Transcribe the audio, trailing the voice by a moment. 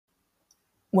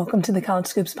Welcome to the College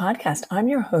Scoops podcast. I'm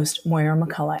your host, Moira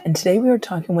McCullough, and today we are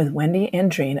talking with Wendy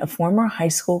Andreen, a former high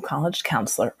school college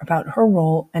counselor, about her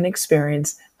role and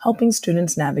experience helping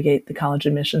students navigate the college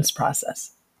admissions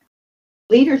process.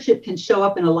 Leadership can show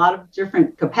up in a lot of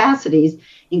different capacities,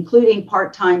 including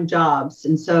part-time jobs.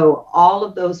 And so all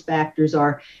of those factors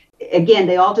are, again,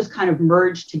 they all just kind of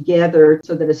merge together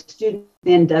so that a student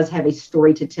then does have a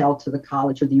story to tell to the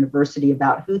college or the university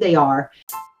about who they are.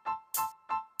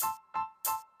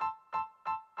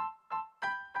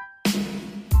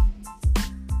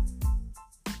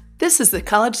 This is the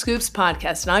College Scoops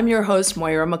podcast, and I'm your host,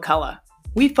 Moira McCullough.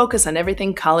 We focus on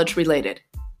everything college related,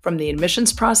 from the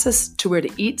admissions process to where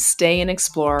to eat, stay, and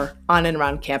explore on and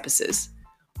around campuses.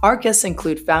 Our guests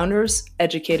include founders,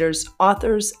 educators,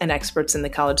 authors, and experts in the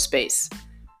college space.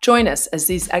 Join us as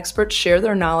these experts share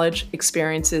their knowledge,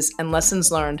 experiences, and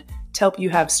lessons learned to help you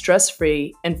have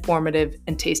stress-free, informative,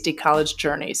 and tasty college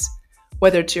journeys.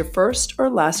 Whether it's your first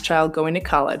or last child going to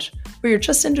college, or you're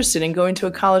just interested in going to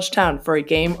a college town for a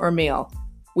game or meal,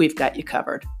 we've got you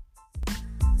covered.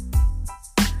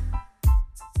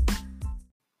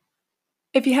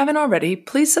 If you haven't already,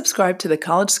 please subscribe to the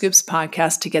College Scoops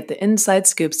podcast to get the inside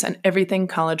scoops on everything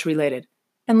college related,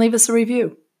 and leave us a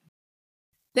review.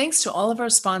 Thanks to all of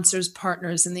our sponsors,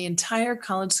 partners, and the entire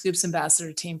College Scoops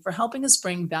ambassador team for helping us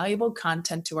bring valuable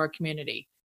content to our community.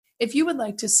 If you would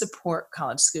like to support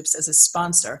College Scoops as a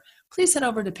sponsor, please head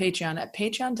over to Patreon at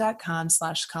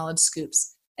patreon.com/College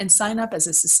Scoops and sign up as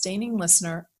a sustaining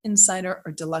listener, insider,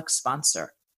 or deluxe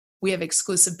sponsor. We have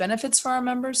exclusive benefits for our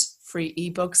members, free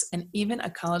ebooks, and even a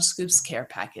College Scoops care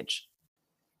package.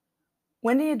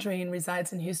 Wendy Andreen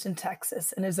resides in Houston,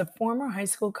 Texas, and is a former high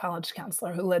school college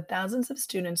counselor who led thousands of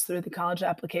students through the college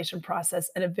application process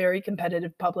at a very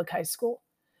competitive public high school.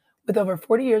 With over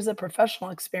 40 years of professional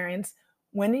experience,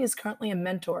 Wendy is currently a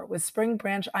mentor with Spring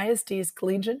Branch ISD's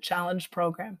Collegiate Challenge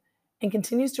program and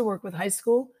continues to work with high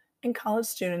school and college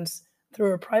students through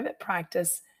her private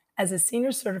practice as a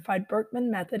senior certified Berkman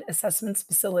Method assessments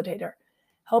facilitator,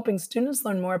 helping students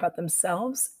learn more about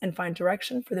themselves and find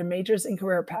direction for their majors and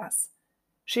career paths.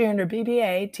 She earned her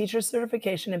BBA, teacher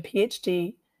certification, and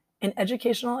PhD in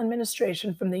educational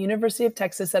administration from the University of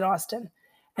Texas at Austin,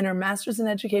 and her master's in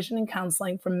education and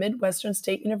counseling from Midwestern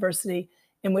State University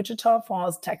in Wichita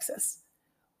Falls, Texas.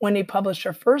 Wendy published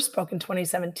her first book in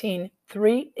 2017,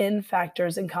 3 In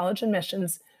Factors in College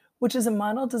Admissions, which is a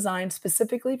model designed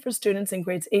specifically for students in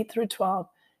grades 8 through 12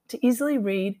 to easily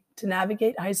read, to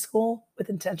navigate high school with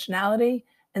intentionality,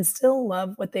 and still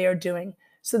love what they are doing,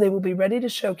 so they will be ready to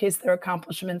showcase their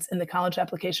accomplishments in the college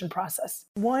application process.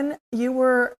 One, you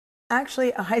were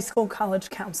actually a high school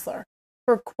college counselor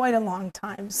for quite a long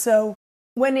time. So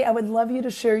Wendy, I would love you to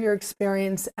share your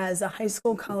experience as a high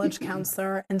school college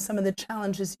counselor and some of the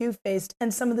challenges you faced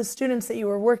and some of the students that you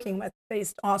were working with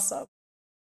faced also.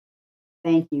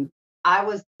 Thank you. I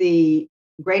was the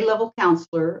grade level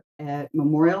counselor at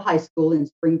Memorial High School in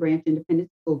Spring Branch Independent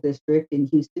School District in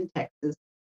Houston, Texas.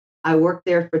 I worked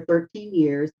there for 13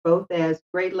 years, both as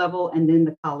grade level and then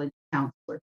the college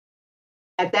counselor.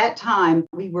 At that time,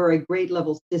 we were a grade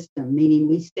level system, meaning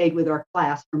we stayed with our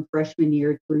class from freshman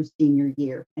year through senior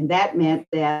year. And that meant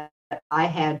that I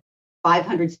had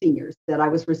 500 seniors that I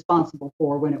was responsible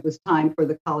for when it was time for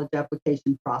the college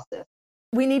application process.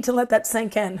 We need to let that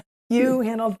sink in. You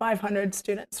handled 500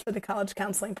 students for the college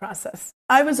counseling process.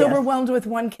 I was overwhelmed with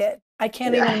one kid. I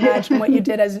can't even imagine what you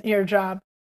did as your job.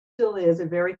 Still is a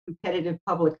very competitive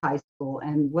public high school.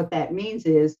 And what that means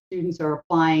is students are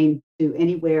applying to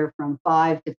anywhere from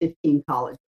 5 to 15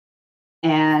 colleges.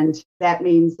 And that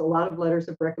means a lot of letters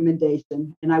of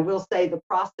recommendation. And I will say the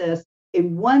process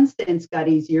in one sense got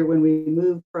easier when we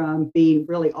moved from being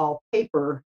really all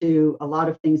paper to a lot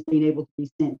of things being able to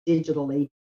be sent digitally.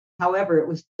 However, it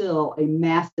was still a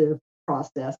massive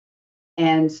process.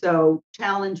 And so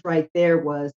challenge right there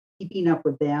was keeping up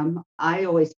with them. I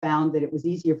always found that it was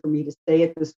easier for me to stay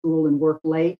at the school and work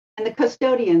late. And the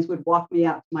custodians would walk me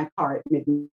out to my car at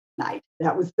midnight.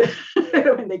 That was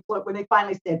when they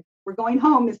finally said, "We're going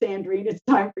home, Miss Andreen. It's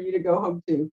time for you to go home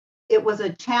too." It was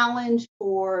a challenge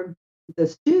for the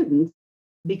students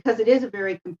because it is a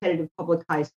very competitive public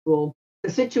high school. The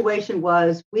situation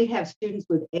was we have students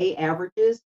with A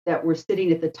averages that were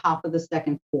sitting at the top of the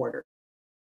second quarter.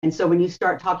 And so when you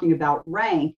start talking about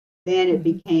rank, then it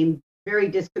became very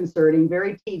disconcerting,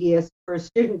 very tedious for a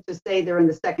student to say they're in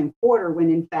the second quarter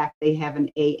when in fact they have an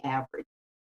A average.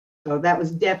 So that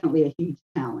was definitely a huge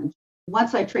challenge.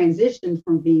 Once I transitioned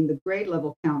from being the grade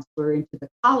level counselor into the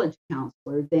college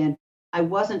counselor, then I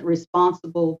wasn't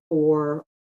responsible for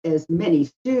as many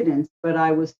students, but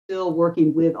I was still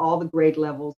working with all the grade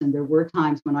levels. And there were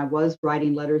times when I was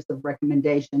writing letters of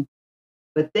recommendation.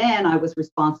 But then I was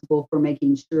responsible for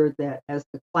making sure that as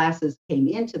the classes came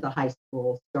into the high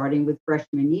school, starting with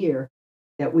freshman year,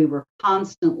 that we were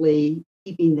constantly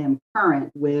keeping them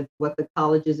current with what the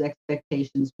college's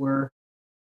expectations were,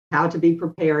 how to be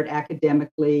prepared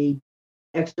academically,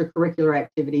 extracurricular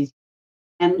activities.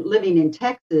 And living in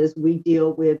Texas, we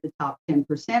deal with the top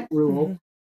 10% rule,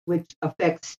 which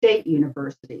affects state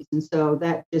universities. And so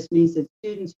that just means that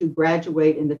students who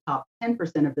graduate in the top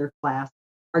 10% of their class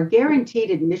are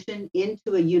guaranteed admission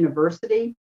into a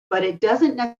university, but it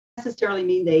doesn't necessarily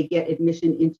mean they get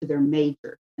admission into their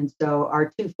major. And so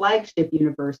our two flagship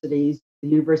universities, the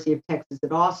University of Texas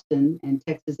at Austin and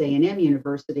Texas A&M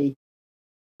University,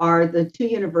 are the two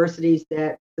universities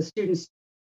that the students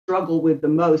struggle with the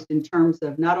most in terms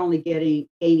of not only gaining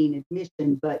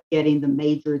admission, but getting the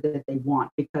major that they want,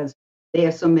 because they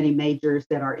have so many majors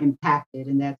that are impacted,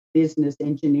 and that's business,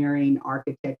 engineering,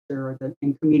 architecture,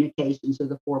 and communications are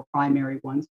the four primary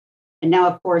ones. And now,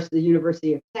 of course, the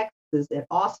University of Texas at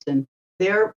Austin,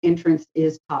 their entrance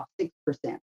is top 6%.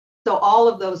 So all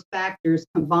of those factors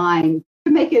combine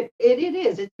to make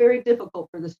it's very difficult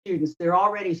for the students. They're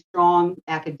already strong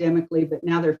academically, but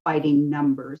now they're fighting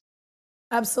numbers.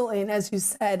 Absolutely. And as you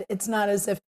said, it's not as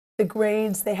if the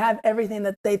grades, they have everything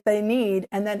that they need,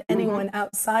 and then anyone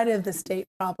outside of the state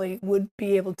probably would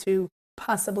be able to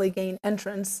possibly gain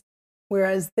entrance,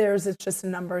 whereas theirs is just a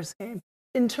numbers game.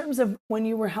 In terms of when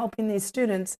you were helping these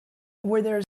students, were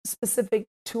there specific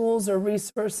tools or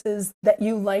resources that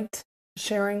you liked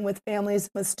sharing with families,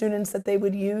 with students, that they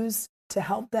would use to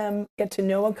help them get to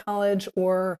know a college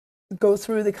or go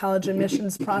through the college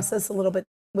admissions process a little bit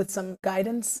with some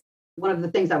guidance? One of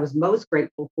the things I was most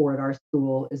grateful for at our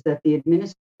school is that the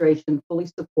administration fully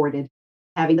supported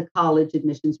having the college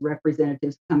admissions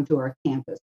representatives come to our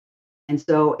campus. And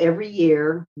so every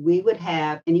year we would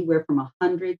have anywhere from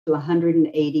 100 to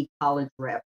 180 college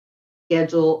reps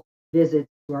schedule visits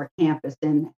to our campus.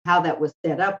 And how that was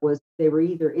set up was they were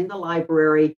either in the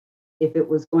library if it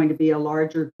was going to be a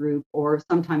larger group, or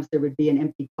sometimes there would be an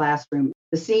empty classroom.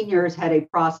 The seniors had a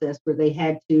process where they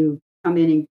had to come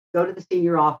in and go to the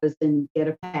senior office and get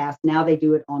a pass. Now they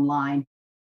do it online,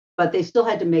 but they still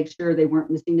had to make sure they weren't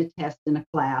missing a test in a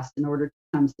class in order to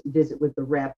come visit with the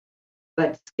rep.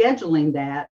 But scheduling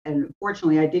that, and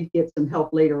fortunately I did get some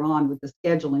help later on with the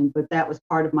scheduling, but that was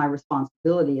part of my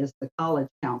responsibility as the college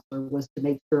counselor, was to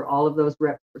make sure all of those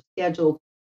reps were scheduled.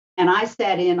 And I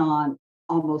sat in on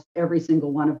almost every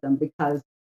single one of them, because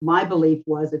my belief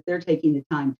was if they're taking the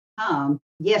time to come,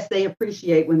 yes, they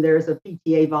appreciate when there's a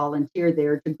PTA volunteer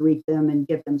there to greet them and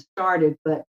get them started,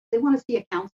 but they want to see a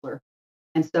counselor.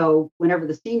 And so whenever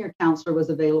the senior counselor was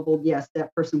available, yes,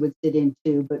 that person would sit in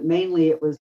too. But mainly it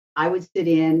was, I would sit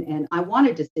in, and I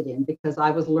wanted to sit in because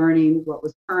I was learning what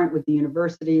was current with the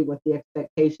university, what the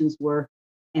expectations were.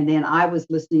 And then I was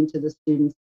listening to the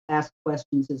students ask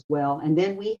questions as well. And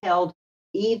then we held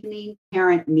evening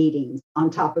parent meetings on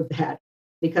top of that,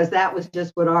 because that was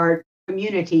just what our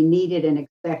community needed and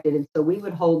expected. And so we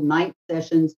would hold night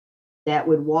sessions that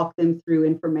would walk them through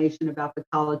information about the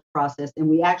college process. And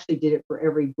we actually did it for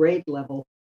every grade level.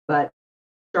 But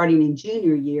starting in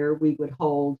junior year, we would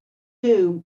hold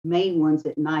two main ones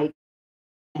at night.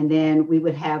 And then we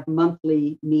would have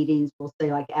monthly meetings, we'll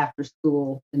say like after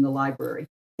school in the library.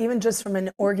 Even just from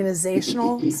an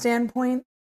organizational standpoint,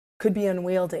 could be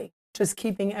unwieldy. Just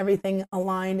keeping everything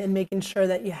aligned and making sure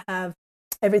that you have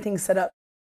everything set up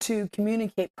to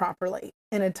communicate properly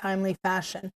in a timely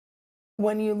fashion.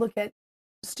 When you look at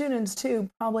students too,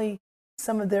 probably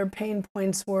some of their pain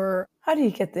points were, how do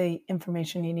you get the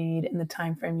information you need in the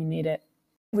time frame you need it?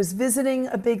 Was visiting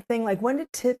a big thing? Like, when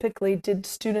did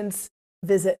students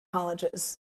visit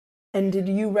colleges? And did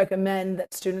you recommend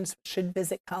that students should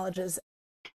visit colleges?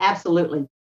 Absolutely.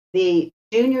 The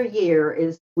junior year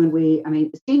is when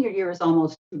senior year is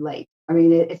almost too late. I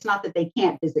mean, it's not that they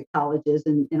can't visit colleges,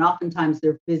 and oftentimes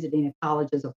they're visiting a college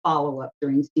as a follow-up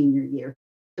during senior year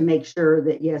to make sure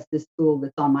that, yes, this school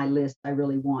that's on my list I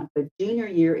really want. But junior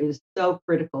year is so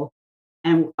critical.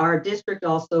 And our district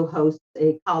also hosts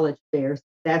a college fair.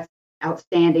 That's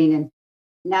outstanding. And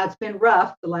now it's been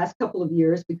rough the last couple of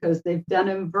years because they've done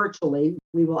them virtually.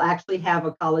 We will actually have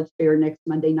a college fair next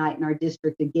Monday night in our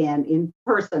district again in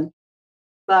person.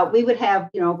 But we would have,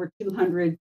 over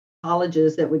 200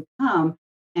 colleges that would come.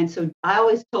 And so I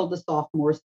always told the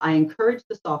sophomores, I encouraged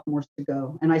the sophomores to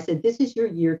go. And I said, this is your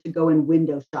year to go and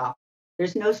window shop.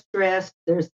 There's no stress.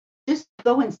 There's just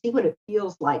go and see what it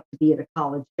feels like to be at a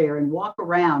college fair and walk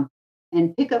around.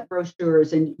 and pick up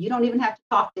brochures, and you don't even have to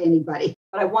talk to anybody,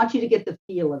 but I want you to get the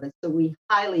feel of it. So we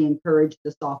highly encourage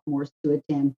the sophomores to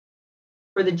attend.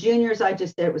 For the juniors, I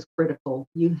just said it was critical.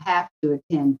 You have to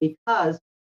attend because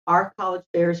our college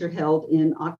fairs are held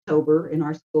in October in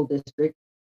our school district.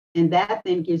 And that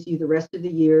then gives you the rest of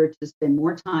the year to spend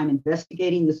more time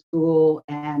investigating the school.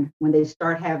 And when they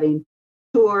start having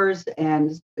tours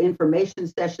and information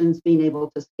sessions, being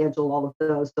able to schedule all of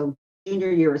those. So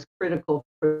junior year is critical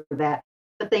for that.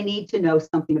 But they need to know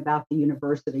something about the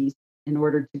universities in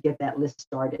order to get that list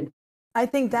started. I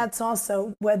think that's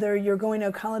also whether you're going to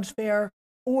a college fair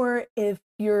or if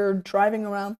you're driving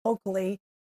around locally,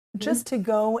 just to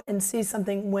go and see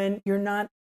something when you're not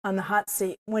on the hot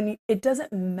seat, when it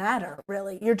doesn't matter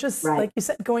really. You're just, Right. like you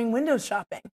said, going window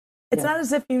shopping. It's Yes. not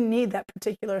as if you need that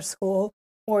particular school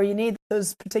or you need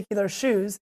those particular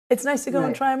shoes. It's nice to go and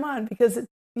Right. try them on because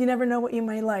you never know what you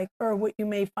may like or what you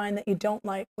may find that you don't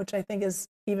like, which I think is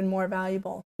even more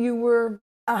valuable. You were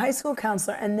a high school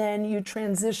counselor and then you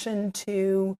transitioned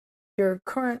to your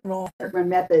current role. Berkman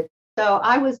method. So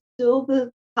I was still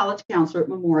the college counselor at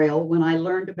Memorial when I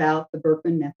learned about the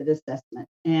Berkman method assessment.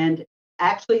 And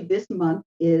actually, this month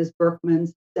is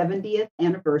Berkman's 70th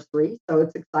anniversary. So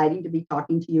it's exciting to be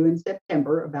talking to you in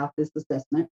September about this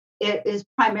assessment. It is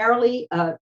primarily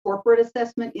a corporate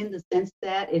assessment in the sense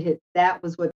that that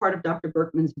was what part of Dr.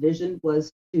 Berkman's vision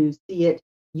was to see it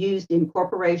used in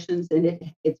corporations,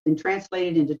 and it's been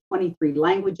translated into 23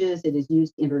 languages. It is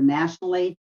used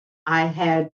internationally. I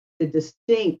had the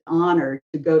distinct honor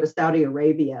to go to Saudi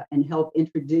Arabia and help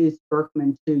introduce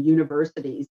Berkman to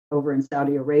universities over in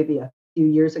Saudi Arabia a few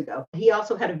years ago. He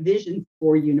also had a vision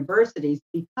for universities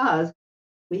because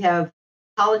we have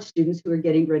college students who are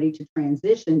getting ready to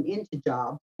transition into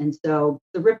jobs. And so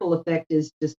the ripple effect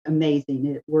is just amazing.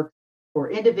 It works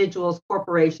for individuals,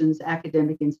 corporations,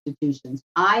 academic institutions.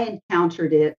 I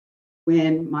encountered it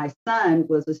when my son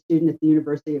was a student at the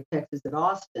University of Texas at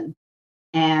Austin.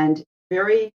 And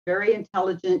very, very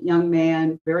intelligent young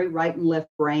man, very right and left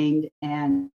brained.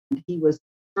 And he was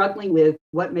struggling with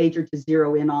what major to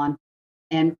zero in on.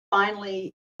 And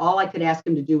finally, all I could ask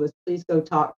him to do was please go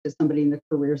talk to somebody in the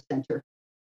Career Center.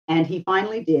 And he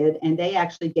finally did. And they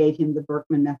actually gave him the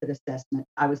Berkman Method Assessment.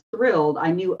 I was thrilled.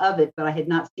 I knew of it, but I had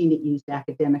not seen it used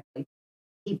academically.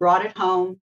 He brought it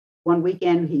home one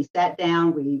weekend. He sat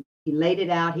down, he laid it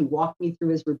out, he walked me through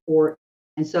his report.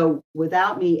 And so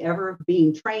without me ever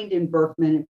being trained in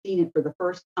Berkman and seeing it for the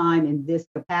first time in this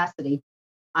capacity,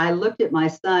 I looked at my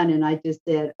son and I just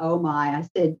said, oh my, I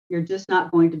said, you're just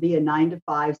not going to be a 9 to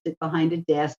 5, sit behind a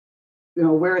desk,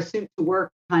 wear a suit to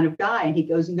work kind of guy. And he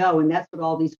goes, no, and that's what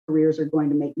all these careers are going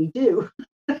to make me do.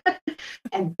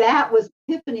 And that was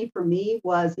epiphany for me,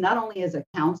 was not only as a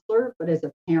counselor, but as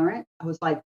a parent. I was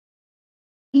like,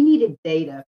 he needed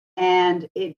data, and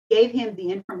it gave him the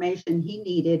information he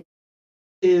needed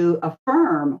to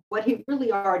affirm what he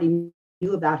really already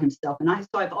knew about himself. And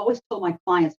I've always told my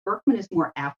clients, Berkman is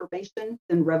more affirmation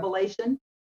than revelation.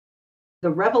 The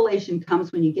revelation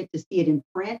comes when you get to see it in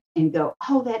print and go,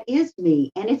 oh, that is me.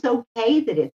 And it's okay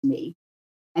that it's me.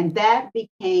 And that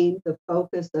became the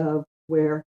focus of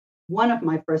where one of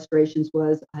my frustrations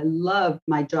was. I loved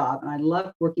my job and I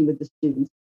loved working with the students.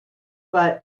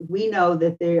 But we know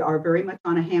that they are very much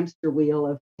on a hamster wheel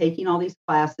of taking all these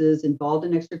classes, involved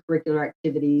in extracurricular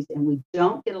activities, and we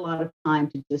don't get a lot of time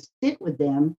to just sit with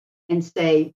them and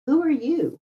say, who are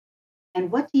you? And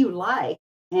what do you like?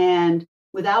 And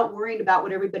without worrying about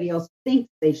what everybody else thinks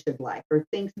they should like or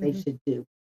thinks they should do.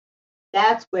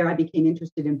 That's where I became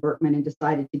interested in Berkman and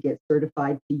decided to get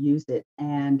certified to use it.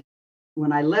 And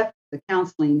when I left the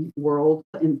counseling world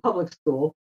in public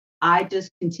school, I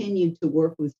just continued to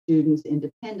work with students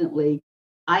independently.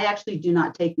 I actually do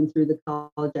not take them through the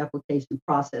college application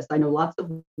process. I know lots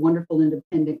of wonderful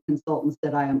independent consultants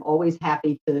that I am always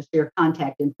happy to share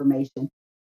contact information.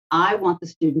 I want the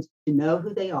students to know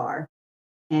who they are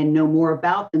and know more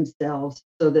about themselves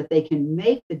so that they can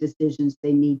make the decisions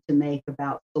they need to make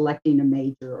about selecting a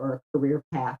major or a career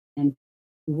path. And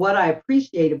what I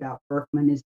appreciate about Berkman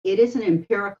is it is an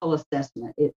empirical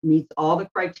assessment. It meets all the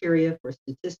criteria for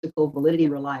statistical validity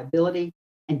and reliability,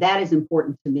 and that is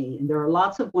important to me. And there are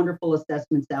lots of wonderful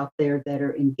assessments out there that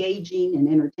are engaging and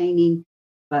entertaining,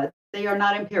 but they are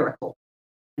not empirical.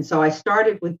 And so I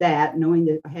started with that, knowing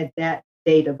that I had that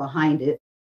data behind it.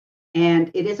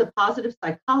 And it is a positive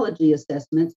psychology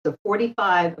assessment, so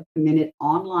 45-minute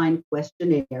online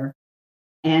questionnaire.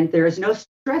 And there is no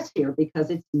stress here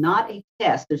because it's not a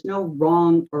test. There's no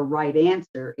wrong or right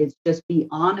answer. It's just be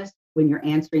honest when you're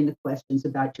answering the questions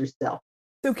about yourself.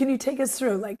 So can you take us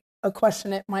through, like, a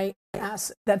question it might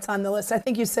ask that's on the list? I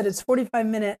think you said it's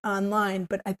 45-minute online,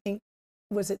 but I think,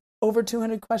 was it over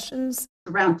 200 questions?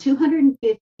 Around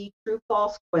 250 true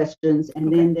false questions, and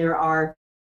Okay. then there are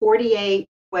 48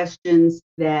 questions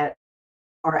that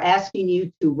are asking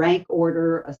you to rank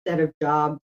order a set of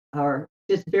jobs or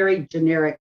just very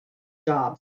generic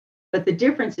jobs. But the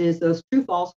difference is those true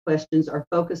false questions are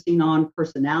focusing on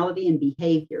personality and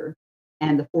behavior.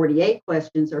 And the 48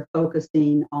 questions are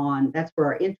focusing on, that's where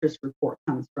our interest report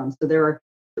comes from. So there are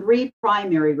three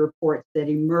primary reports that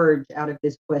emerge out of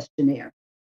this questionnaire.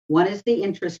 One is the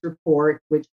interest report,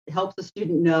 which helps a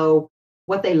student know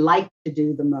what they like to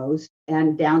do the most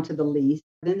and down to the least.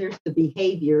 Then there's the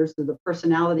behaviors, so the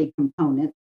personality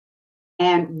component.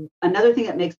 And another thing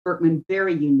that makes Berkman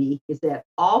very unique is that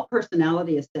all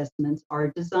personality assessments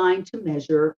are designed to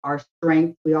measure our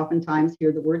strength. We oftentimes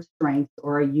hear the word strength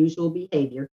or our usual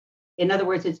behavior. In other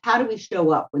words, it's how do we show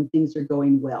up when things are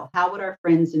going well? How would our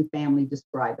friends and family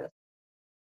describe us?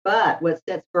 But what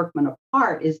sets Berkman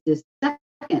apart is this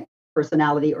second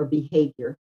personality or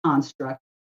behavior construct,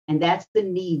 and that's the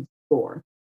need score.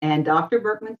 And Dr.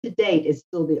 Berkman to date is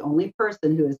still the only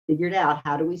person who has figured out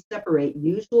how do we separate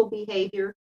usual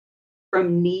behavior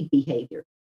from need behavior.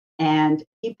 And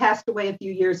he passed away a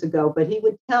few years ago, but he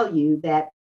would tell you that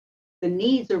the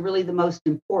needs are really the most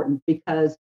important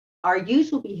because our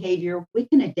usual behavior, we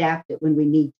can adapt it when we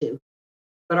need to.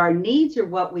 But our needs are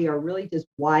what we are really just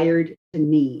wired to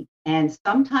need. And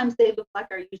sometimes they look like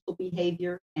our usual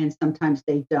behavior and sometimes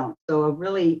they don't. So a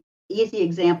really easy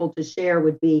example to share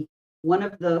would be one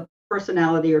of the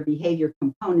personality or behavior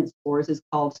component scores is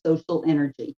called social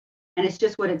energy. And it's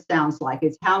just what it sounds like.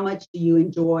 It's how much do you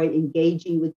enjoy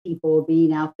engaging with people,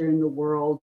 being out there in the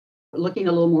world, looking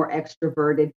a little more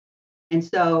extroverted. And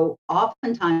so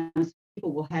oftentimes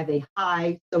people will have a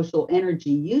high social energy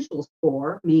usual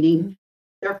score, meaning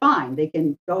they're fine. They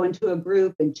can go into a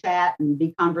group and chat and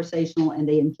be conversational and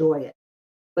they enjoy it.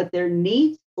 But their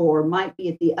need score might be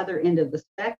at the other end of the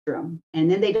spectrum.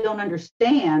 And then they don't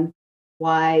understand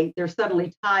why they're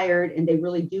suddenly tired and they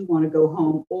really do want to go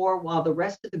home, or while the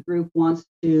rest of the group wants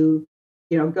to,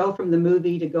 go from the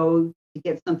movie to go to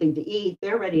get something to eat,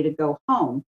 they're ready to go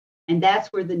home. And that's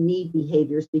where the need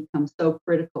behaviors become so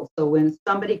critical. So when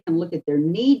somebody can look at their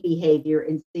need behavior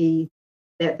and see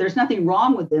that there's nothing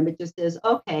wrong with them, it just says,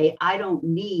 okay, I don't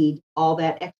need all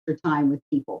that extra time with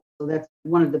people. So that's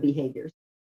one of the behaviors.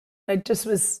 I just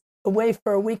was away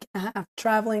for a week and a half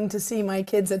traveling to see my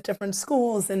kids at different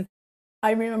schools. And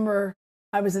I remember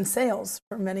I was in sales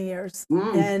for many years.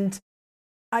 And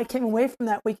I came away from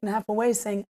that week and a half away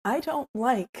saying, I don't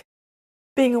like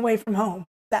being away from home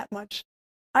that much.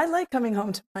 I like coming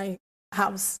home to my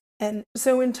house. And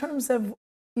so in terms of,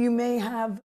 you may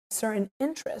have certain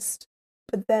interest,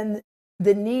 but then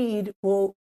the need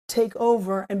will take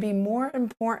over and be more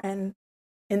important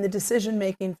in the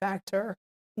decision-making factor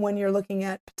when you're looking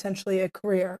at potentially a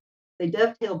career. They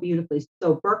dovetail beautifully.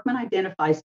 So Berkman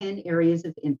identifies 10 areas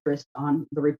of interest on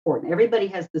the report. And everybody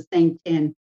has the same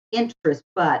 10 interests,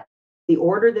 but the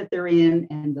order that they're in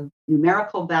and the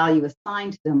numerical value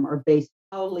assigned to them are based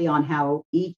totally on how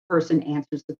each person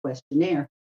answers the questionnaire.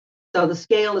 So the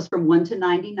scale is from 1 to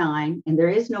 99, and there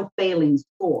is no failing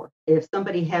score. If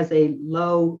somebody has a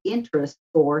low interest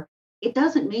score, it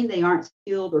doesn't mean they aren't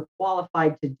skilled or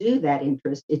qualified to do that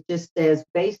interest. It just says,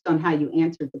 based on how you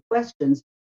answered the questions,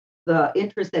 the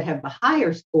interests that have the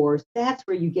higher scores, that's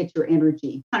where you get your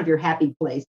energy, kind of your happy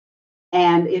place.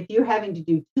 And if you're having to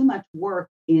do too much work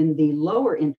in the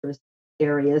lower interest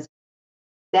areas,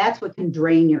 that's what can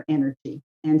drain your energy.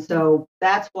 And so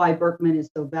that's why Berkman is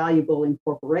so valuable in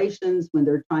corporations when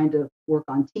they're trying to work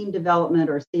on team development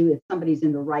or see if somebody's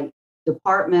in the right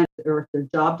department or if their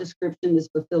job description is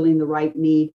fulfilling the right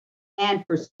need. And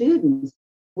for students,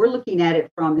 we're looking at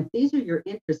it from, if these are your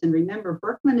interests, and remember,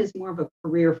 Berkman is more of a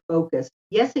career focus.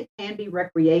 Yes, it can be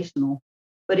recreational,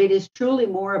 but it is truly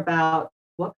more about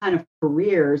what kind of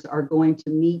careers are going to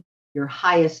meet your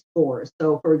highest scores.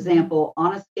 So for example,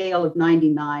 on a scale of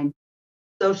 99,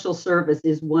 social service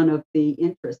is one of the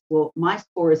interests. Well, my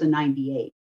score is a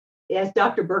 98. As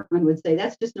Dr. Berkman would say,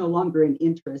 that's just no longer an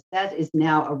interest. That is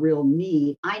now a real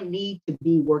need. I need to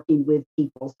be working with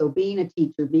people. So being a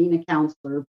teacher, being a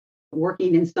counselor,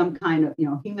 working in some kind of,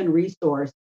 human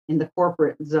resource in the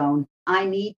corporate zone, I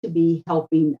need to be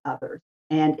helping others.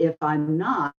 And if I'm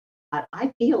not,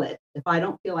 I feel it if I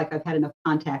don't feel like I've had enough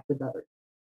contact with others.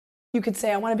 You could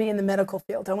say, I want to be in the medical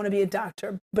field. I want to be a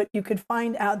doctor. But you could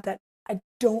find out that I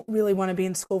don't really want to be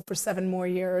in school for 7 more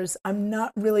years. I'm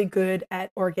not really good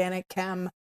at organic chem.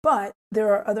 But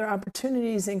there are other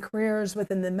opportunities and careers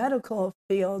within the medical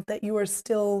field that you are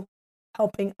still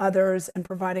helping others and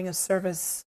providing a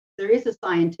service? There is a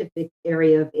scientific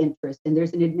area of interest and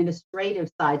there's an administrative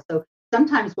side. So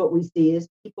sometimes what we see is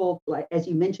people, like as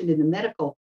you mentioned in the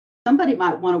medical, somebody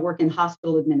might want to work in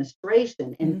hospital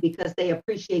administration and Mhm. because they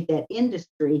appreciate that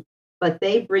industry, but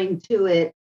they bring to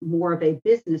it more of a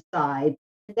business side.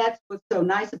 And that's what's so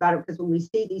nice about it because when we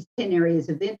see these 10 areas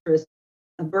of interest,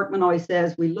 Berkman always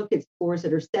says we look at scores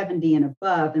that are 70 and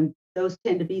above, and those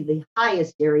tend to be the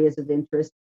highest areas of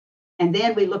interest. And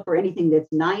then we look for anything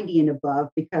that's 90 and above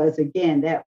because, again,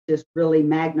 that just really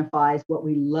magnifies what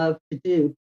we love to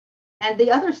do. And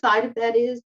the other side of that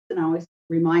is, and I always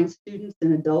remind students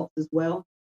and adults as well,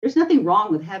 there's nothing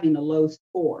wrong with having a low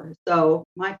score. So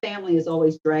my family is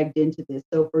always dragged into this.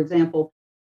 So, for example,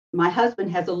 my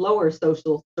husband has a lower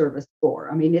social service score.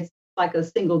 I mean, it's like a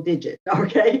single digit,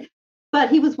 okay? But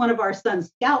he was one of our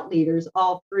son's scout leaders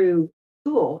all through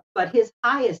school. But his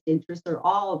highest interests are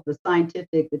all of the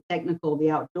scientific, the technical,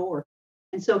 the outdoor.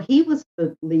 And so he was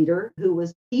the leader who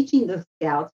was teaching the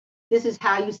scouts this is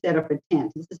how you set up a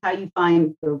tent. This is how you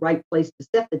find the right place to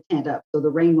set the tent up so the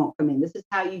rain won't come in. This is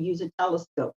how you use a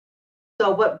telescope.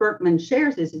 So what Berkman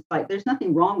shares is it's like there's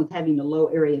nothing wrong with having a low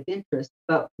area of interest,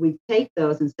 but we take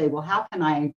those and say, well, how can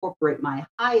I incorporate my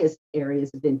highest areas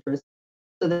of interest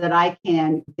so that I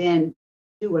can then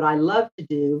do what I love to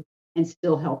do and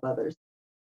still help others?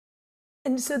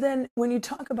 And so then when you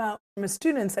talk about from a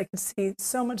students, I can see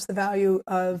so much the value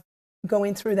of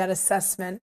going through that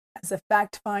assessment as a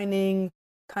fact finding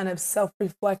kind of self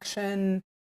reflection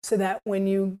so that when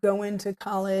you go into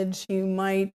college, you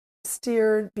might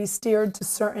be steered to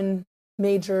certain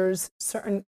majors,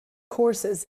 certain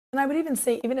courses. And I would even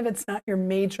say, even if it's not your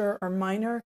major or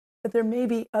minor, that there may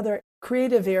be other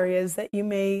creative areas that you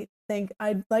may think,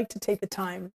 I'd like to take the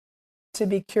time to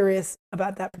be curious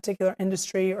about that particular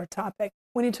industry or topic.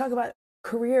 When you talk about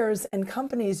careers and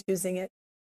companies using it,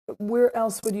 where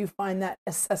else would you find that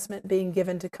assessment being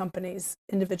given to companies,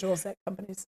 individuals at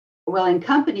companies? Well, in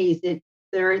companies,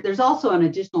 there's also an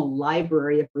additional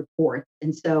library of reports.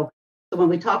 And so when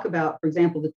we talk about, for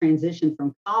example, the transition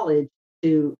from college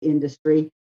to industry,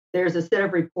 there's a set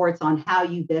of reports on how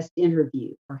you best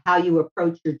interview or how you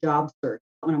approach your job search.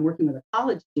 When I'm working with a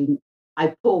college student,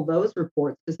 I pull those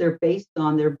reports because they're based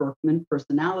on their Berkman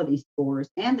personality scores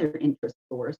and their interest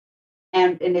scores.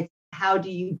 And it's how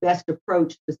do you best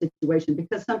approach the situation?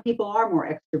 Because some people are more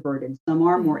extroverted, some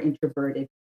are more Mhm. introverted.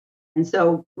 And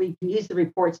so we can use the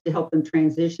reports to help them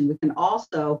transition. We can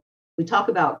also, we talk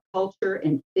about culture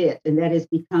and fit, and that has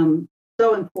become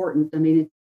so important. I mean,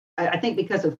 I think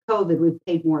because of COVID, we've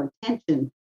paid more attention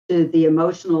to the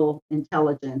emotional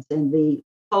intelligence and the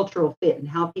cultural fit and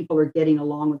how people are getting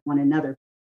along with one another.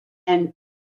 And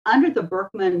under the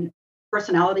Berkman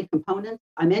personality components,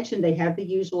 I mentioned they have the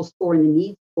usual score and the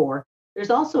needs score. There's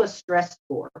also a stress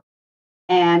score.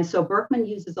 And so Berkman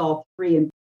uses all three. And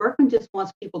Berkman just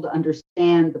wants people to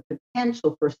understand the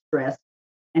potential for stress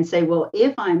and say, well,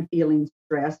 if I'm feeling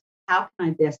stressed, how can I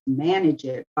best manage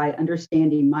it by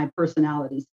understanding my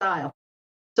personality style?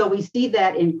 So we see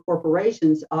that in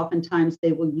corporations, oftentimes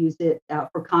they will use it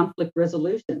for conflict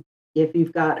resolution. If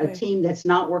you've got a Okay. team that's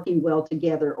not working well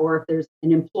together, or if there's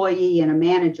an employee and a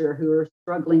manager who are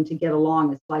struggling to get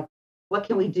along, it's like, what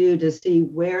can we do to see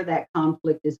where that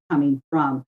conflict is coming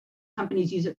from?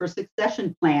 Companies use it for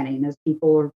succession planning as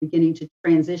people are beginning to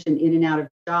transition in and out of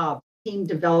jobs, team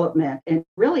development, and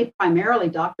really primarily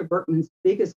Dr. Berkman's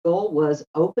biggest goal was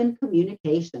open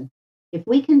communication. If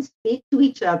we can speak to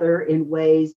each other in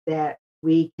ways that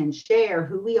we can share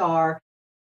who we are,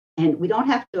 and we don't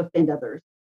have to offend others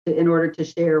in order to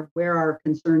share where our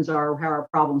concerns are or how our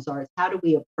problems are, it's how do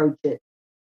we approach it?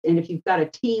 And if you've got a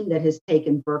team that has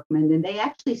taken Berkman, then they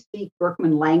actually speak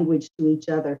Berkman language to each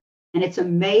other. And it's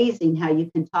amazing how you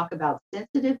can talk about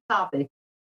sensitive topics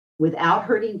without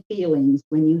hurting feelings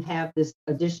when you have this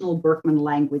additional Berkman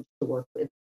language to work with.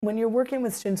 When you're working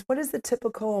with students, what is the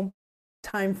typical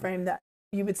time frame that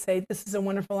you would say this is a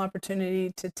wonderful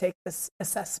opportunity to take this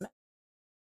assessment?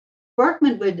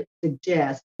 Berkman would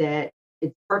suggest that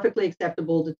it's perfectly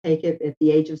acceptable to take it at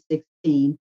the age of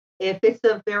 16. If it's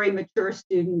a very mature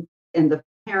student and the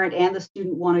parent and the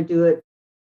student want to do it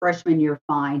freshman year,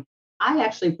 fine. I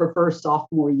actually prefer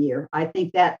sophomore year. I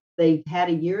think that they've had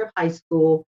a year of high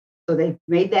school, so they've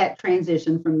made that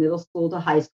transition from middle school to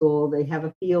high school. They have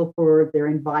a feel for their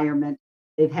environment.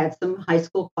 They've had some high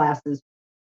school classes.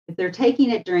 If they're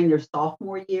taking it during their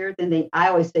sophomore year, then I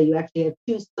always say you actually have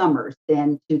 2 summers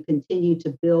then to continue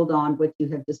to build on what you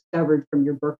have discovered from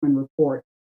your Berkman report.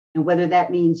 And whether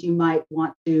that means you might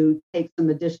want to take some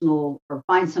additional or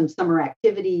find some summer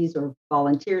activities or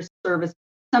volunteer service,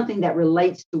 something that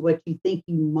relates to what you think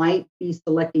you might be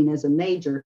selecting as a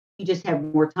major, you just have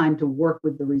more time to work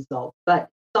with the results. But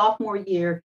sophomore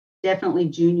year, definitely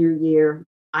junior year,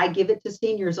 I give it to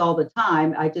seniors all the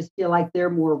time. I just feel like they're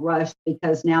more rushed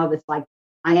because now it's like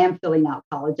I am filling out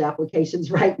college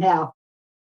applications right now.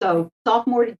 So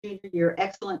sophomore to junior year,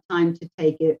 excellent time to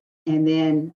take it. And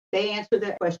then they answer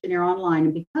that questionnaire online.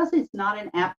 And because it's not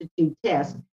an aptitude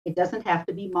test, it doesn't have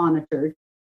to be monitored.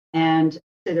 And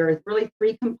so there are really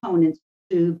three components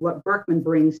to what Berkman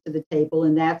brings to the table.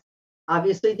 And that's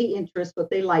obviously the interest,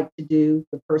 what they like to do,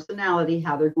 the personality,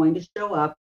 how they're going to show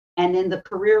up, and then the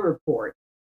career report.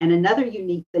 And another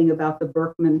unique thing about the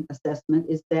Berkman assessment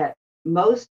is that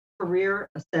most career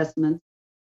assessments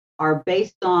are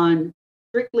based on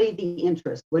strictly the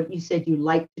interest, what you said you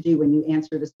like to do when you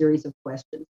answered a series of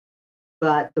questions.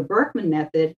 But the Berkman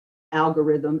method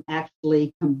algorithm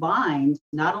actually combines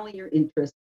not only your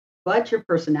interest, but your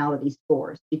personality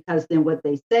scores. Because then what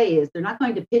they say is they're not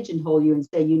going to pigeonhole you and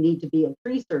say you need to be a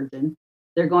tree surgeon.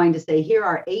 They're going to say, here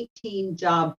are 18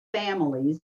 job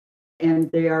families,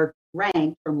 and they are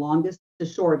ranked from longest to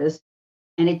shortest.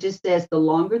 And it just says the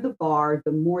longer the bar,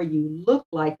 the more you look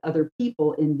like other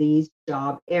people in these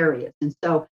job areas. And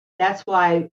so that's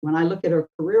why when I look at a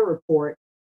career report,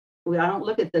 I don't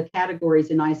look at the categories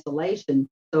in isolation.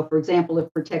 So, for example,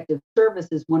 if protective service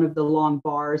is one of the long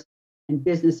bars, and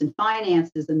business and finance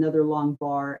is another long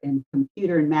bar, and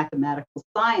computer and mathematical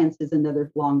science is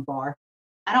another long bar,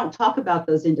 I don't talk about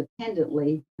those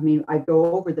independently. I mean, I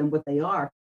go over them, what they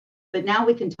are. But now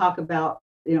we can talk about,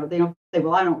 they don't say,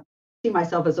 well, I don't see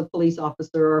myself as a police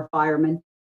officer or a fireman.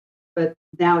 But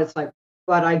now it's like,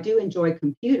 but I do enjoy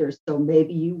computers. So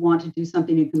maybe you want to do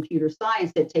something in computer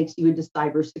science that takes you into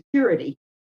cybersecurity.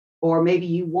 Or maybe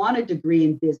you want a degree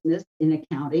in business, in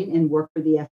accounting, and work for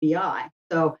the FBI.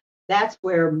 So that's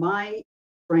where my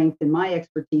strength and my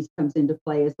expertise comes into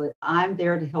play, is that I'm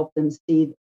there to help them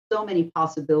see so many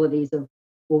possibilities of,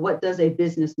 well, what does a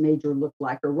business major look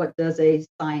like? Or what does a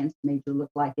science major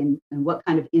look like? And what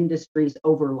kind of industries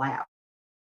overlap?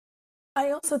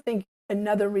 I also think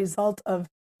another result of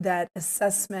that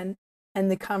assessment and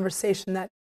the conversation that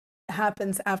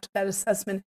happens after that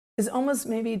assessment is almost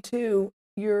maybe to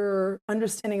your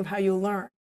understanding of how you learn.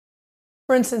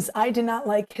 For instance, I did not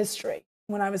like history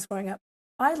when I was growing up.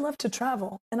 I love to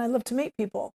travel and I love to meet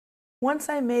people. Once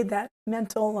I made that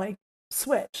mental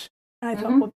switch, and I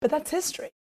thought, well, but that's history.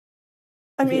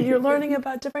 I mean, you're learning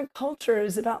about different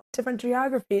cultures, about different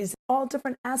geographies, all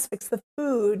different aspects, the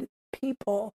food,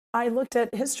 people. I looked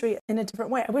at history in a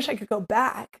different way. I wish I could go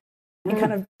back and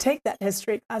kind of take that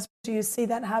history class. Do you see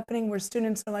that happening where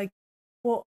students are like,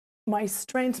 well, my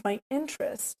strengths, my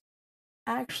interest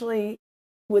actually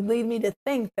would lead me to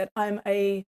think that I'm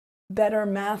a better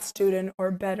math student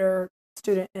or better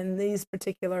student in these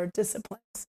particular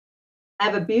disciplines? I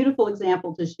have a beautiful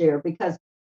example to share, because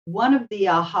one of the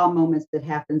aha moments that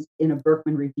happens in a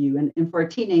Berkman review, and for a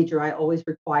teenager, I always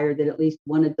require that at least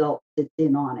one adult sits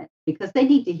in on it because they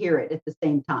need to hear it at the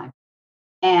same time.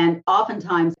 And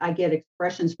oftentimes I get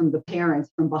expressions from the parents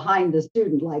from behind the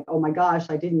student, like, oh my gosh,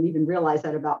 I didn't even realize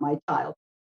that about my child.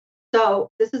 So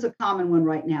this is a common one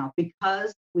right now,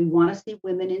 because we want to see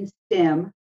women in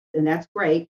STEM, and that's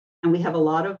great. And we have a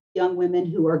lot of young women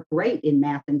who are great in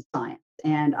math and science.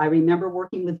 And I remember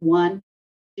working with one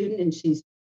student, and she's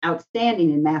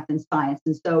outstanding in math and science.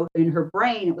 And so in her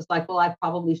brain, it was like, well, I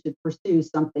probably should pursue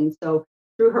something. So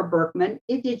through her Berkman,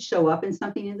 it did show up in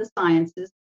something in the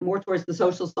sciences, more towards the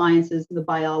social sciences and the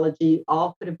biology,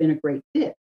 all could have been a great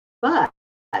fit. But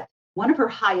one of her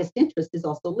highest interests is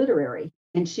also literary.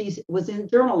 And she was in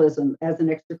journalism as an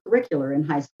extracurricular in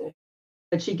high school.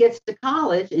 But she gets to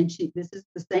college and this is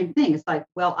the same thing. It's like,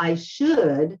 well, I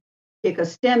should pick a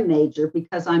STEM major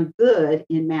because I'm good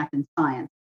in math and science.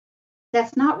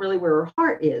 That's not really where her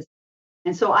heart is.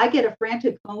 And so I get a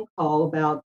frantic phone call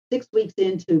about 6 weeks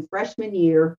into freshman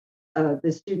year.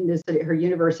 The student is at her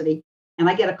university. And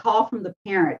I get a call from the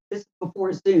parent. This is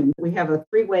before Zoom. We have a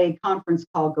 3-way conference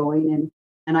call going.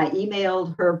 And I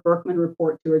emailed her Berkman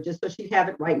report to her just so she'd have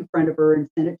it right in front of her and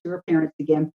send it to her parents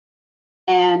again.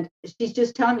 And she's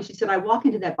just telling me, she said, I walk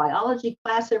into that biology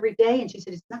class every day. And she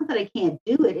said, it's not that I can't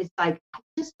do it. It's like, I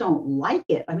just don't like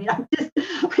it. I mean,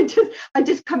 I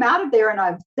just come out of there and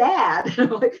I'm sad.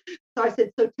 So I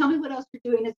said, so tell me what else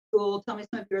you're doing at school. Tell me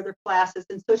some of your other classes.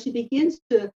 And so she begins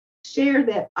to share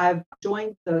that I've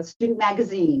joined the student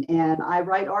magazine and I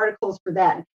write articles for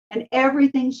that. And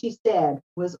everything she said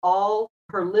was all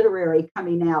her literary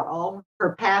coming out, all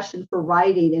her passion for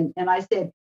writing. And I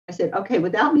said, okay,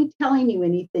 without me telling you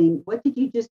anything, what did you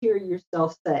just hear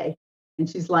yourself say? And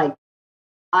she's like,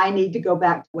 I need to go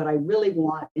back to what I really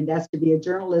want, and that's to be a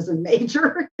journalism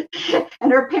major.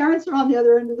 And her parents are on the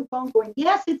other end of the phone going,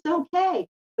 yes, it's okay.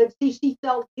 But see, she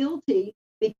felt guilty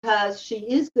because she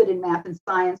is good in math and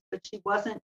science, but she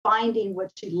wasn't finding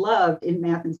what she loved in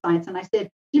math and science. And I said,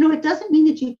 it doesn't mean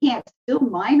that you can't still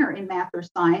minor in math or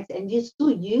science and you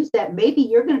still use that. Maybe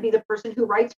you're going to be the person who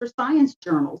writes for science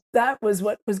journals. That was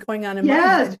what was going on in my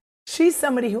head. She's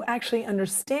somebody who actually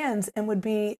understands and would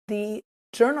be the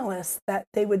journalist that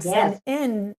they would send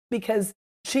in because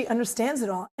she understands it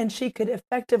all and she could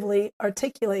effectively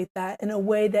articulate that in a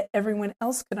way that everyone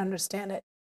else could understand it.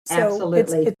 So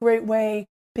Absolutely. It's a great way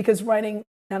because writing,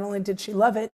 not only did she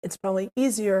love it, it's probably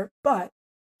easier, but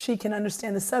she can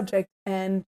understand the subject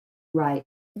and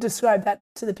describe that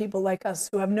to the people like us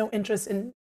who have no interest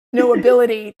in, no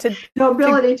ability to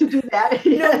do that.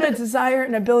 No desire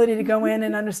and ability to go in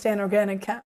and understand organic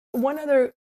chem. One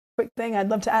other quick thing I'd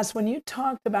love to ask, when you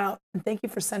talked about, and thank you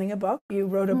for sending a book, you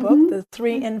wrote a book, The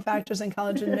 3 In Factors in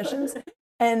College Admissions,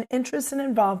 and interest and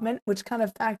involvement, which kind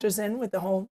of factors in with the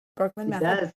whole Berkman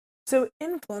method. Does. So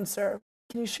influencer,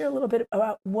 can you share a little bit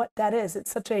about what that is? It's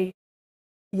such a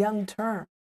young term.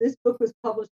 This book was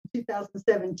published in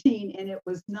 2017, and it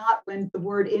was not when the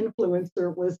word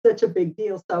influencer was such a big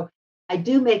deal. So I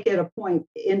do make it a point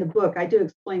in the book. I do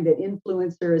explain that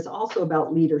influencer is also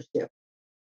about leadership.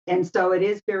 And so it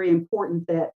is very important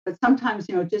but sometimes,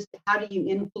 just how do you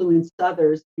influence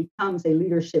others becomes a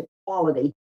leadership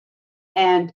quality.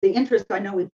 And the interest, I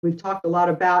know we've talked a lot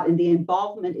about, and the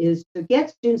involvement is to get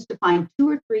students to find 2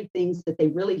 or 3 things that they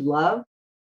really love,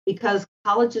 because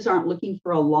colleges aren't looking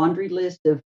for a laundry list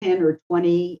of 10 or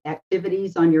 20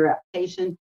 activities on your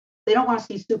application. They don't want to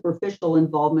see superficial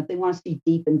involvement. They want to see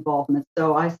deep involvement.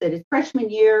 So I said, it's freshman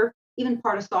year, even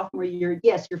part of sophomore year,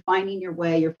 yes, you're finding your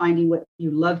way, you're finding what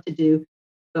you love to do,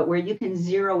 but where you can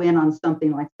zero in on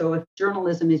something like, so if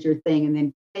journalism is your thing, and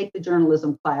then take the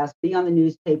journalism class, be on the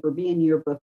newspaper, be in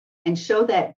yearbook, and show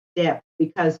that depth,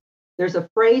 because there's a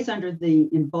phrase under the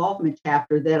involvement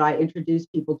chapter that I introduce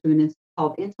people to, and it's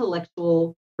called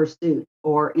intellectual pursuit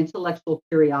or intellectual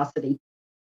curiosity.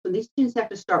 So these students have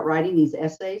to start writing these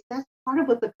essays. That's part of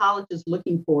what the college is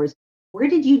looking for, is where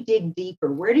did you dig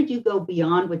deeper? Where did you go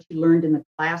beyond what you learned in the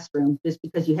classroom just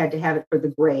because you had to have it for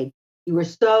the grade? You were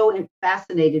so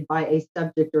fascinated by a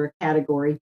subject or a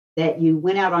category that you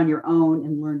went out on your own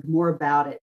and learned more about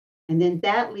it. And then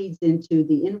that leads into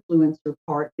the influencer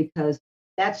part, because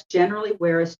that's generally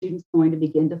where a student's going to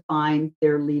begin to find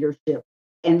their leadership.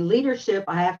 And leadership,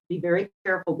 I have to be very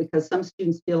careful, because some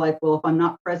students feel like, well, if I'm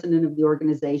not president of the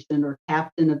organization or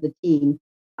captain of the team,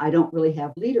 I don't really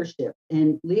have leadership.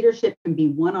 And leadership can be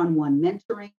one-on-one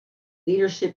mentoring.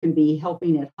 Leadership can be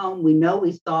helping at home. We know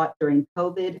we saw it during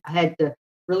COVID. I had to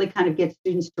really kind of get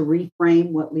students to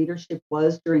reframe what leadership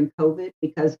was during COVID,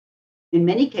 because in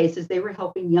many cases, they were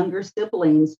helping younger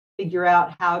siblings figure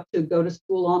out how to go to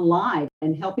school online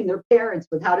and helping their parents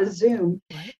with how to Zoom.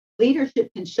 Right. Leadership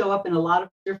can show up in a lot of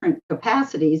different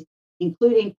capacities,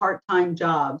 including part-time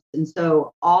jobs. And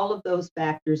so all of those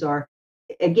factors are,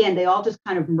 again, they all just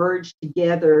kind of merge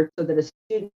together so that a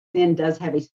student then does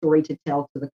have a story to tell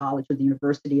to the college or the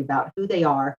university about who they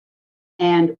are.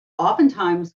 And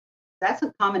oftentimes, that's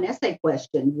a common essay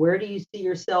question. Where do you see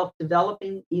yourself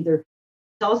developing? Either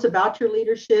tell us about your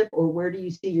leadership, or where do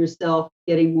you see yourself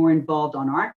getting more involved on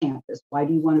our campus? Why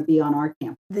do you want to be on our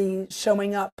campus? The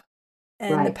showing up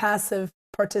and the passive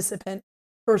participant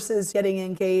versus getting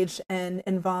engaged and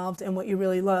involved in what you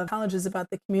really love. College is about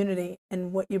the community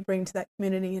and what you bring to that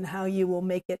community and how you will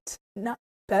make it not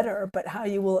better, but how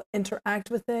you will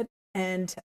interact with it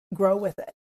and grow with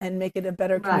it and make it a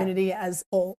better community as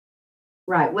a whole.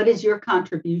 Right. What is your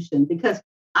contribution? Because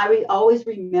I always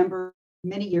remember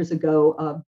many years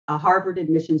ago, a Harvard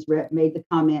admissions rep made the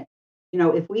comment,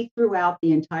 if we threw out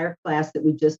the entire class that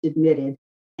we just admitted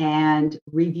and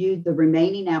reviewed the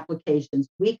remaining applications,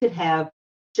 we could have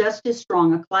just as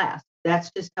strong a class. That's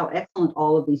just how excellent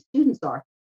all of these students are.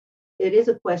 It is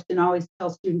a question. I always tell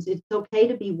students, it's okay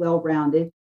to be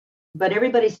well-rounded, but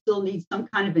everybody still needs some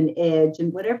kind of an edge.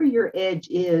 And whatever your edge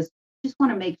is, just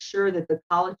want to make sure that the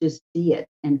colleges see it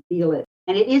and feel it.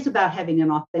 And it is about having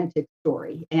an authentic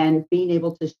story and being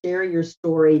able to share your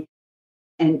story.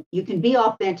 And you can be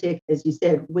authentic, as you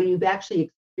said, when you've actually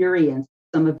experienced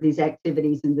some of these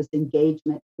activities and this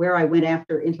engagement. Where I went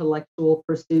after intellectual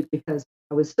pursuit because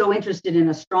I was so interested in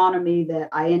astronomy that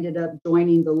I ended up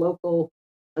joining the local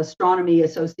astronomy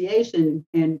association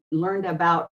and learned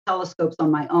about telescopes on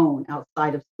my own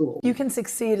outside of school. You can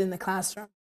succeed in the classroom.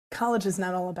 College is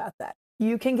not all about that.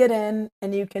 You can get in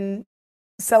and you can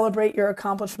celebrate your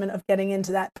accomplishment of getting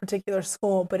into that particular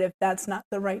school. But if that's not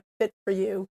the right fit for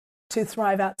you to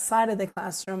thrive outside of the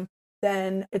classroom,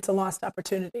 then it's a lost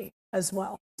opportunity as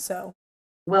well. So,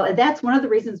 well, and that's one of the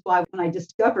reasons why when I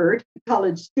discovered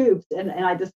College Scoops and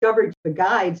I discovered the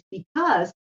guides,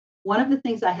 because one of the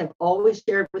things I have always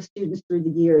shared with students through the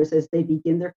years as they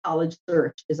begin their college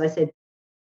search is I said,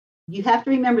 you have to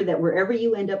remember that wherever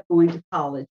you end up going to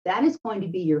college, that is going to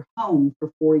be your home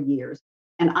for 4 years.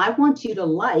 And I want you to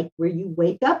like where you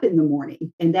wake up in the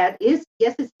morning. And that is,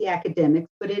 yes, it's the academics,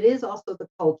 but it is also the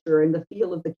culture and the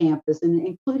feel of the campus, and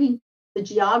including the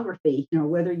geography,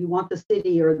 whether you want the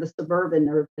city or the suburban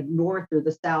or the north or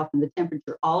the south, and the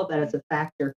temperature, all of that is a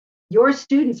factor. Your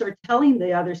students are telling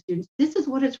the other students, this is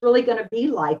what it's really going to be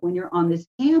like when you're on this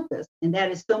campus. And that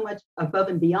is so much above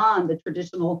and beyond the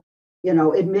traditional,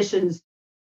 admissions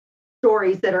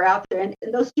stories that are out there. And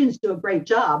those students do a great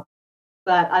job.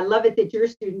 But I love it that your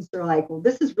students are like, well,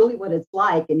 this is really what it's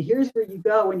like. And here's where you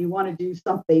go when you want to do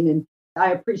something. And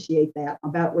I appreciate that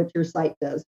about what your site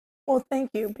does. Well, thank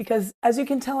you, because as you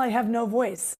can tell, I have no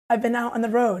voice. I've been out on the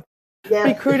road Yes.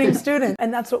 recruiting students,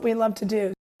 and that's what we love to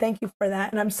do. Thank you for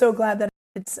that. And I'm so glad that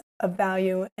it's of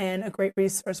value and a great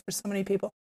resource for so many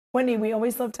people. Wendy, we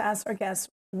always love to ask our guests,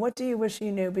 what do you wish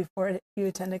you knew before you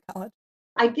attended college?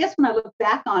 I guess when I look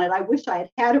back on it, I wish I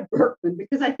had a Berkman,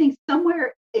 because I think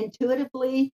somewhere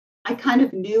intuitively, I kind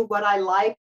of knew what I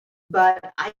liked, but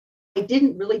I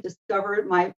didn't really discover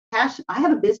my passion. I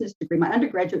have a business degree. My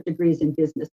undergraduate degree is in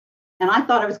business. And I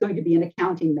thought I was going to be an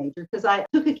accounting major because I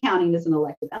took accounting as an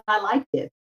elective and I liked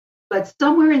it. But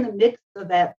somewhere in the mix of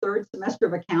that third semester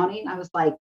of accounting, I was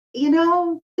like,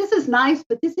 this is nice,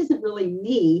 but this isn't really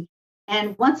me.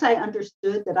 And once I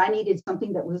understood that I needed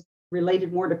something that was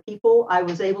related more to people, I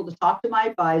was able to talk to my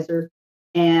advisor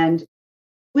and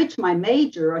switch my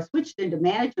major. I switched into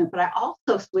management, but I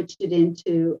also switched it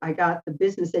into, I got the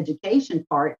business education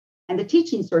part and the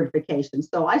teaching certification.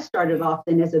 So I started off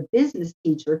then as a business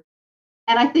teacher.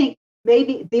 And I think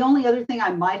maybe the only other thing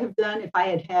I might have done if I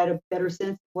had had a better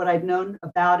sense of what I'd known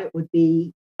about it would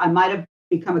be I might have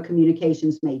become a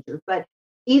communications major. But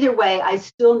either way, I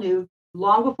still knew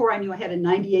long before I knew I had a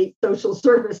 98 social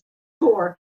service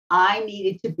score, I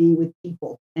needed to be with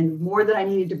people, and more than I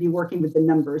needed to be working with the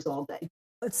numbers all day.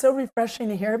 It's so refreshing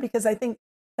to hear, because I think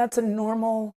that's a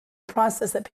normal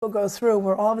process that people go through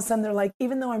where all of a sudden they're like,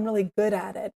 even though I'm really good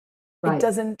at it, Right. it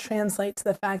doesn't translate to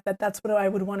the fact that that's what I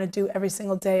would want to do every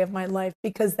single day of my life,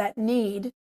 because that's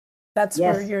Yes.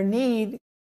 where your need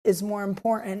is more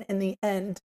important in the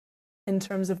end in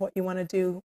terms of what you want to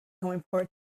do going forward.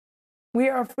 We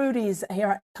are foodies here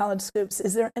at College Scoops.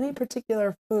 Is there any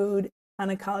particular food on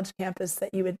a college campus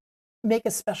that you would make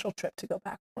a special trip to go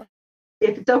back for?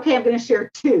 If it's okay, I'm going to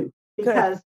share two,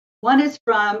 because one is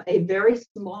from a very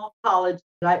small college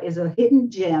that is a hidden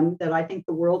gem that I think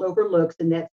the world overlooks,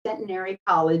 and that's Centenary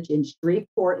College in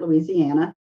Shreveport,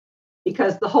 Louisiana,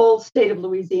 because the whole state of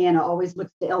Louisiana always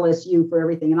looks to LSU for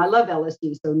everything. And I love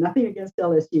LSU, so nothing against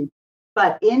LSU.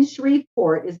 But in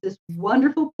Shreveport is this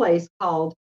wonderful place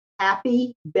called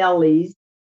Happy Bellies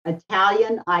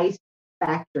Italian Ice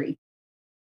Factory.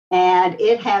 And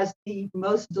it has the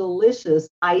most delicious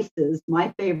ices.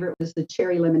 My favorite was the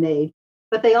cherry lemonade,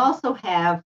 but they also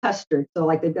have custard. So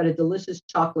like they've got a delicious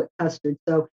chocolate custard.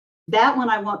 So that one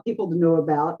I want people to know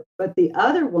about. But the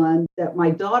other one that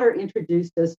my daughter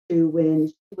introduced us to when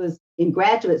she was in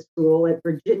graduate school at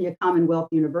Virginia Commonwealth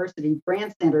University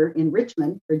Brand Center in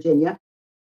Richmond, Virginia,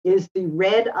 is the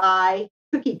Red Eye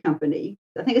Cookie Company.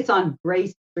 I think it's on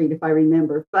Grace Street, if I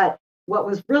remember. But what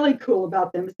was really cool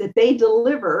about them is that they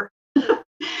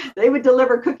would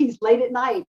deliver cookies late at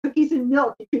night, cookies and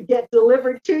milk you could get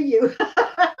delivered to you.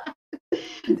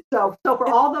 So for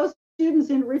all those students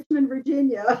in Richmond,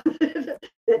 Virginia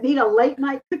that need a late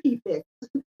night cookie fix.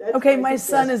 Okay, my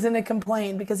son is going to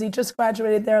complain because he just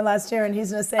graduated there last year, and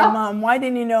he's going to say, Mom, why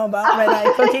didn't you know about Red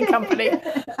Eye Cookie Company?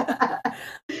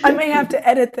 I may have to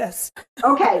edit this.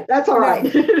 Okay, that's all right.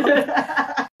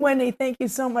 Wendy, thank you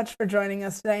so much for joining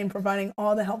us today and providing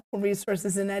all the helpful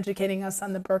resources and educating us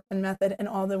on the Berkman method and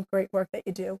all the great work that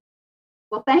you do.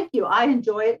 Well, thank you. I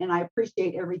enjoy it, and I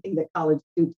appreciate everything that College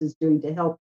Scoops is doing to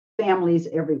help families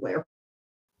everywhere.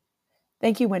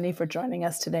 Thank you, Wendy, for joining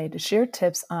us today to share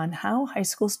tips on how high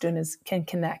school students can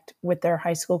connect with their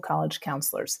high school college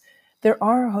counselors. There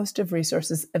are a host of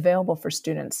resources available for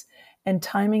students, and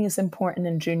timing is important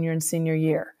in junior and senior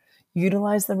year.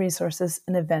 Utilize the resources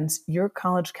and events your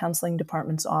college counseling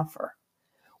departments offer.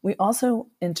 We also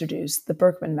introduce the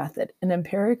Berkman Method, an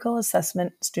empirical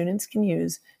assessment students can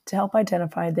use to help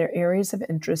identify their areas of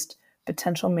interest,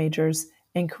 potential majors,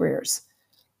 and careers.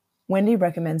 Wendy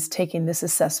recommends taking this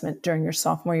assessment during your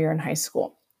sophomore year in high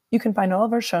school. You can find all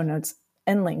of our show notes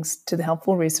and links to the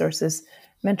helpful resources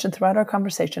mentioned throughout our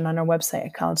conversation on our website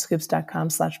at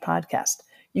collegescoops.com/podcast.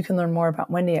 You can learn more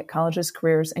about Wendy at Colleges,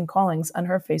 Careers, and Callings on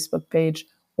her Facebook page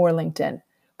or LinkedIn.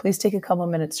 Please take a couple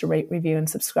minutes to rate, review, and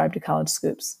subscribe to College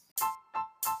Scoops.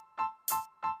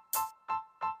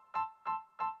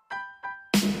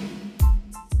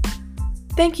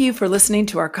 Thank you for listening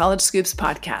to our College Scoops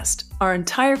podcast. Our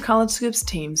entire College Scoops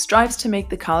team strives to make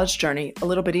the college journey a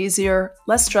little bit easier,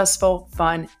 less stressful,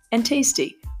 fun, and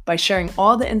tasty by sharing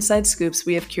all the inside scoops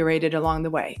we have curated along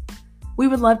the way. We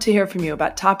would love to hear from you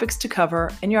about topics to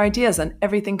cover and your ideas on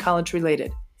everything college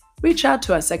related. Reach out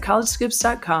to us at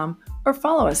collegescoops.com or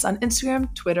follow us on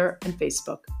Instagram, Twitter, and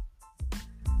Facebook.